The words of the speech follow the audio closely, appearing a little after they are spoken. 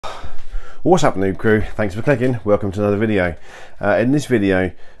What's up, noob crew? Thanks for clicking. Welcome to another video. In this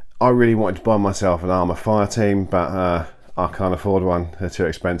video I really wanted to buy myself an armour fire team, but I can't afford one. They're too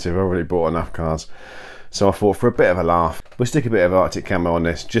expensive. I've already bought enough cars, so I thought for a bit of a laugh we'll stick a bit of Arctic camo on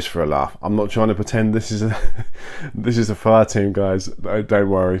this, just for a laugh. I'm not trying to pretend this is a this is a fire team, guys. Don't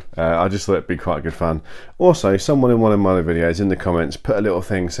worry. I just thought it'd be quite good fun. Also, someone in one of my other videos in the comments put a little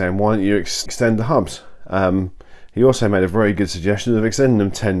thing saying, why don't you extend the hubs? He also made a very good suggestion of extending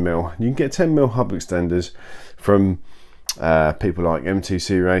them 10mm. You can get 10mm hub extenders from people like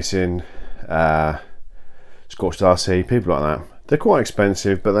M2C Racing, Scorched RC, people like that. They're quite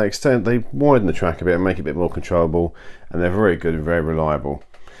expensive, but they widen the track a bit and make it a bit more controllable, and they're very good and very reliable.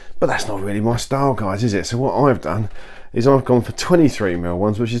 But that's not really my style, guys, is it? So what I've done is I've gone for 23mm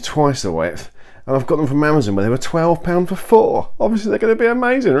ones, which is twice the width, and I've got them from Amazon where they were £12 for 4. Obviously they're going to be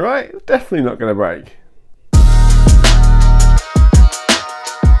amazing, right? Definitely not going to break.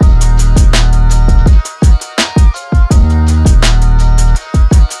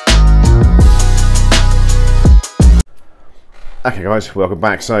 Okay guys, welcome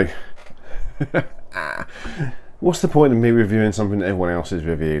back. So what's the point of me reviewing something that everyone else has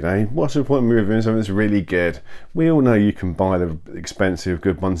reviewed, eh? What's the point of me reviewing something that's really good? We all know you can buy the expensive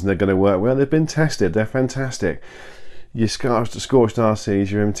good ones and they're going to work well. They've been tested, they're fantastic. Your Scorched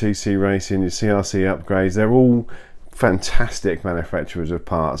RCs, your M2C Racing, your CRC upgrades, they're all fantastic manufacturers of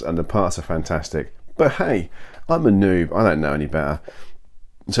parts, and the parts are fantastic. But hey, I'm a noob, I don't know any better.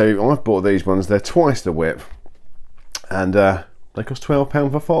 So I've bought these ones, they're twice the width, and they cost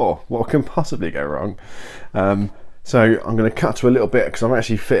 £12 for 4. What can possibly go wrong? So I'm going to cut to a little bit because I've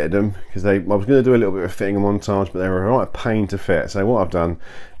actually fitted them, because I was going to do a little bit of fitting and montage, but they were a right pain to fit. So what I've done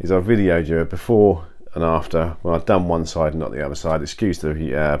is I've videoed you a before and after when I've done one side and not the other side. Excuse the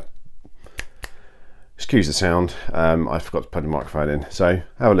sound. I forgot to put the microphone in. So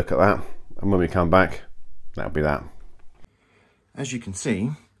have a look at that, and when we come back, that'll be that. As you can see,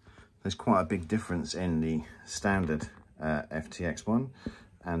 there's quite a big difference in the standard FTX one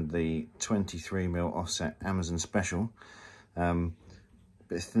and the 23mm offset Amazon Special.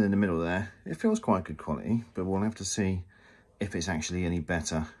 Bit thin in the middle there. It feels quite good quality, but we'll have to see if it's actually any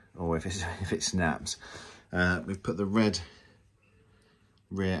better, or if it snaps. We've put the red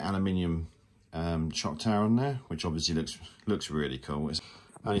rear aluminium shock tower on there, which obviously looks really cool. The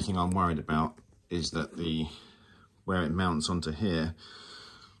only thing I'm worried about is that where it mounts onto here,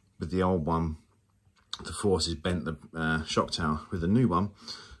 with the old one, the force has bent the shock tower. With the new one,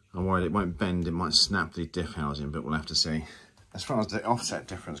 I'm worried it won't bend, it might snap the diff housing, but we'll have to see. As far as the offset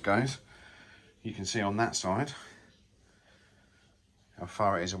difference goes, you can see on that side how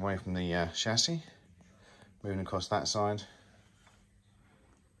far it is away from the chassis. Moving across that side,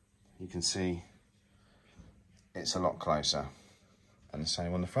 you can see it's a lot closer. And the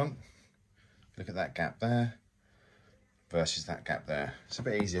same on the front. Look at that gap there versus that gap there. It's a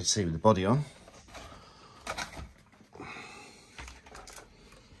bit easier to see with the body on.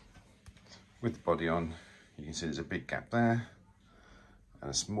 With the body on, you can see there's a big gap there and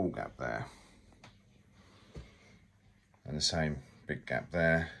a small gap there, and the same big gap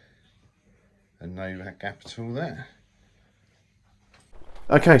there, and no gap at all there.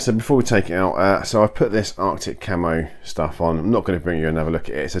 Okay, so before we take it out, so I've put this Arctic camo stuff on. I'm not going to bring you another look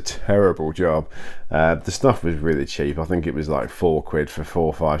at it. It's a terrible job. The stuff was really cheap. I think it was like £4 for 4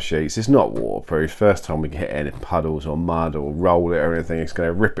 or 5 sheets. It's not waterproof. First time we get any puddles or mud or roll it or anything, it's going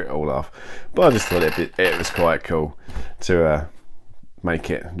to rip it all off. But I just thought it was quite cool to make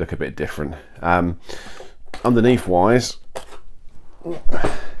it look a bit different. Underneath wise,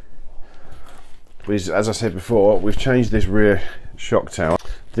 as I said before, we've changed this rear shock tower.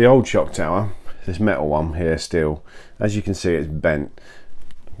 The old shock tower, this metal one here still, as you can see, it's bent.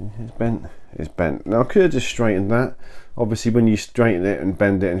 It's bent. Now I could have just straightened that. Obviously when you straighten it and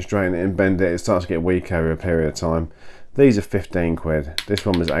bend it and straighten it and bend it, it starts to get weak over a period of time. These are 15 quid. This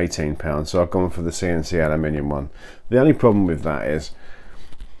one was £18, so I've gone for the CNC aluminium one. The only problem with that is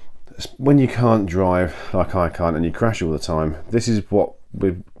when you can't drive like I can't and you crash all the time, this is what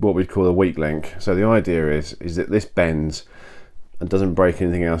we'd call a weak link. So the idea is that this bends and doesn't break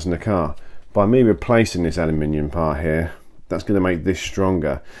anything else in the car. By me replacing this aluminium part here, that's going to make this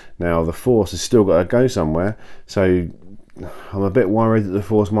stronger. Now the force has still got to go somewhere, so I'm a bit worried that the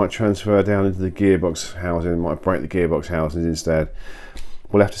force might transfer down into the gearbox housing, might break the gearbox housings instead.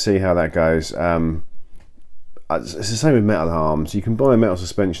 We'll have to see how that goes. It's the same with metal arms. You can buy metal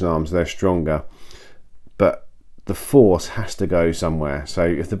suspension arms, they're stronger, but the force has to go somewhere. So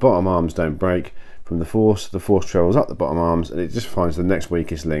if the bottom arms don't break, from the force travels up the bottom arms and it just finds the next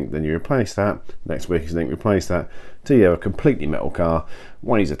weakest link. Then you replace that, next weakest link, replace that, till you have a completely metal car,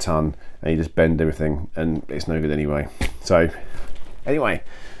 weighs a ton, and you just bend everything and it's no good anyway. So anyway,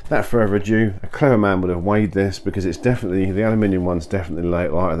 without further ado, a clever man would have weighed this, because it's definitely, the aluminium one's definitely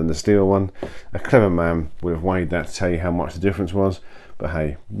lighter than the steel one. A clever man would have weighed that to tell you how much the difference was, but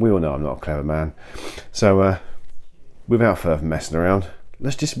hey, we all know I'm not a clever man. So without further messing around,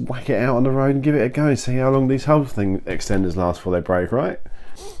 let's just whack it out on the road and give it a go and see how long these whole thing extenders last before they break, right?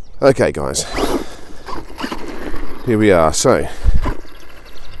 Okay guys, here we are. So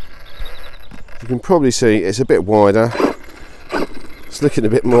you can probably see it's a bit wider. It's looking a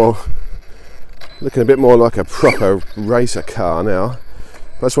bit more like a proper racer car now.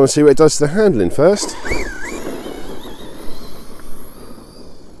 But I just want to see what it does to the handling first.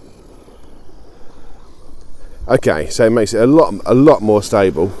 Okay, so it makes it a lot more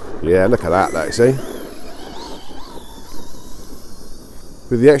stable. Yeah, look at that though, see?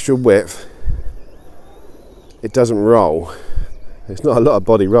 With the extra width, it doesn't roll. It's not a lot of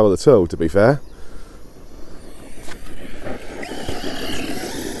body roll at all, to be fair.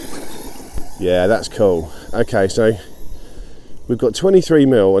 Yeah, that's cool. Okay, so we've got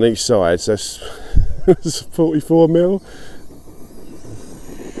 23mm on each side, so that's 44mm.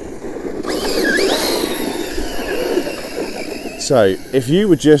 So if you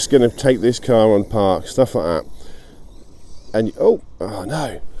were just going to take this car on park, stuff like that, and oh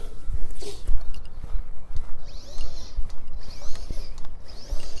no.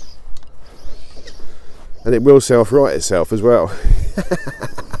 And it will self-right itself as well.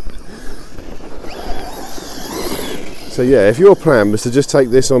 So yeah, if your plan was to just take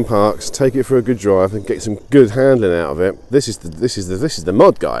this on parks, take it for a good drive and get some good handling out of it, this is the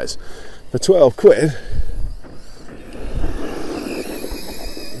mod, guys. For 12 quid.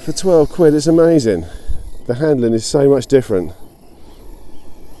 For 12 quid, it's amazing. The handling is so much different.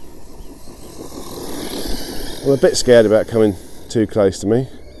 I'm a bit scared about coming too close to me.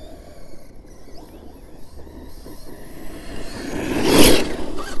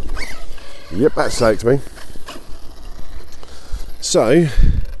 Yep, that soaked me. So,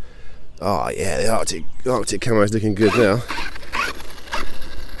 oh yeah, the Arctic camo is looking good now.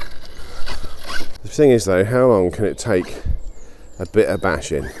 The thing is though, how long can it take a bit of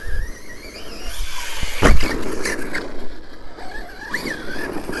bashing?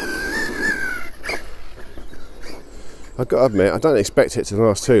 I've got to admit, I don't expect it to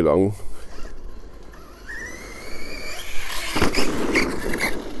last too long.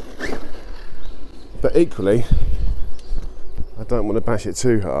 But equally, I don't want to bash it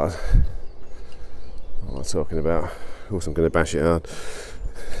too hard. What am I talking about? Of course I'm going to bash it hard.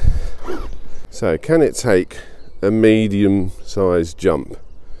 So, can it take a medium sized jump?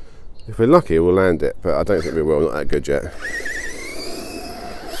 If we're lucky we'll land it, but I don't think we will, not that good yet.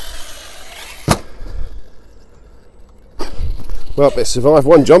 Well, it survived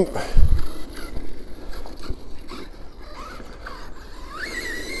one jump.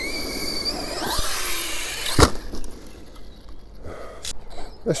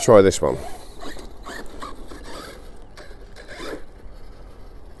 Let's try this one.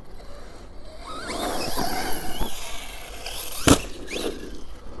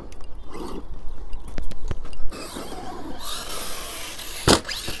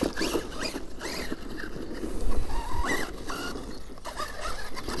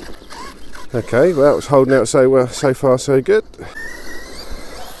 Okay, well, it's holding out so far so good.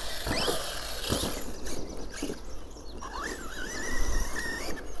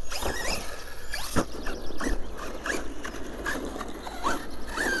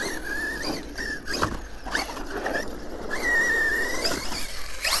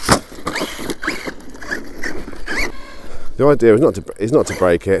 The idea is not to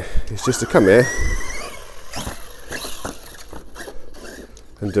break it, it's just to come here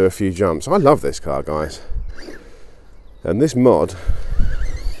and do a few jumps. I love this car, guys. And this mod,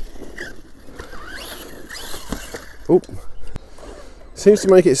 seems to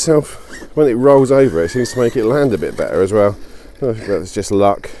make itself, when it rolls over, it seems to make it land a bit better as well. I don't know if that's just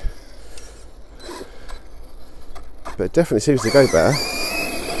luck, but it definitely seems to go better.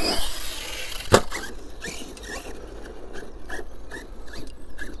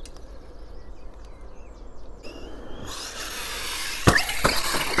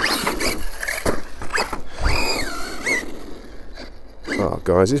 Oh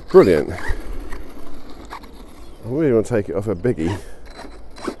guys, it's brilliant. I really want to take it off a biggie.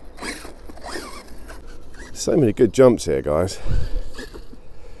 So many good jumps here, guys.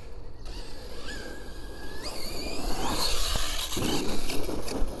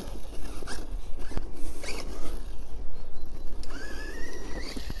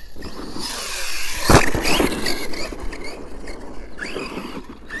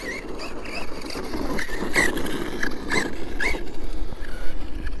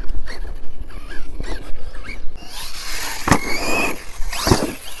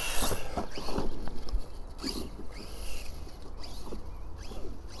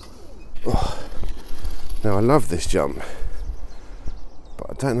 Now I love this jump,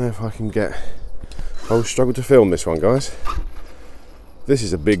 but I don't know if I can get... I'll struggle to film this one, guys. This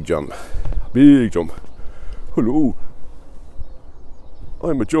is a big jump. Big jump. Hello.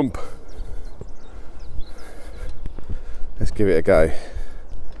 I'm a jump. Let's give it a go.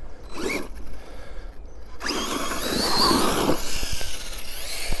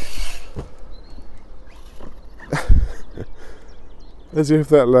 As if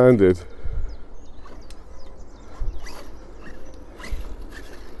that landed.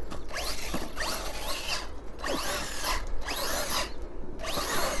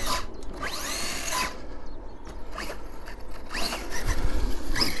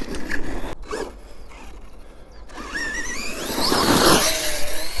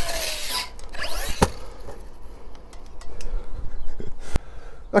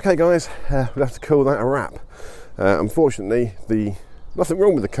 Okay guys, we'll have to call that a wrap. Unfortunately, nothing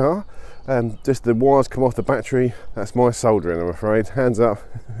wrong with the car, just the wires come off the battery. That's my soldering, I'm afraid. Hands up.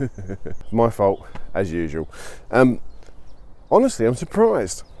 My fault, as usual. Honestly, I'm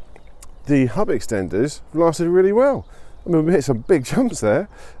surprised. The hub extenders lasted really well. I mean, we hit some big jumps there,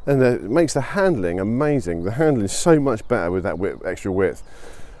 and it makes the handling amazing. The handling is so much better with that extra width.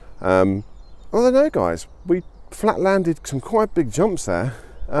 I don't know, guys. We flat landed some quite big jumps there.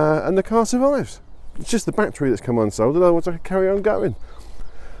 And the car survives. It's just the battery that's come unsold, otherwise I could carry on going.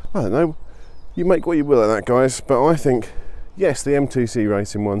 I don't know, you make what you will of that, guys, but I think, yes, the M2C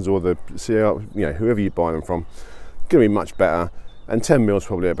racing ones or the CR, you know, whoever you buy them from, gonna be much better, and 10 mil is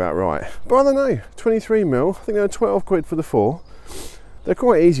probably about right. But I don't know, 23 mil, I think they're 12 quid for the 4. They're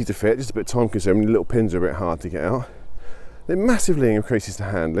quite easy to fit, just a bit time consuming, the little pins are a bit hard to get out. It massively increases the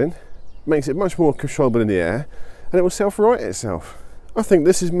handling, makes it much more controllable in the air, and it will self-right itself. I think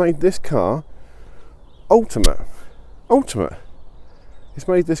this has made this car ultimate. Ultimate. It's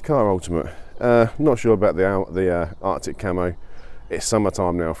made this car ultimate. Not sure about the Arctic camo. It's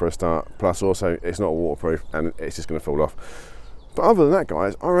summertime now for a start. Plus also it's not waterproof and it's just going to fall off. But other than that,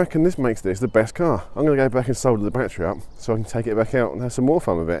 guys, I reckon this makes this the best car. I'm going to go back and solder the battery up so I can take it back out and have some more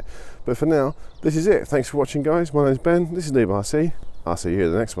fun with it. But for now, this is it. Thanks for watching, guys. My name's Ben. This is Noob RC. I'll see you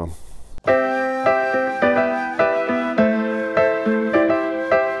in the next one.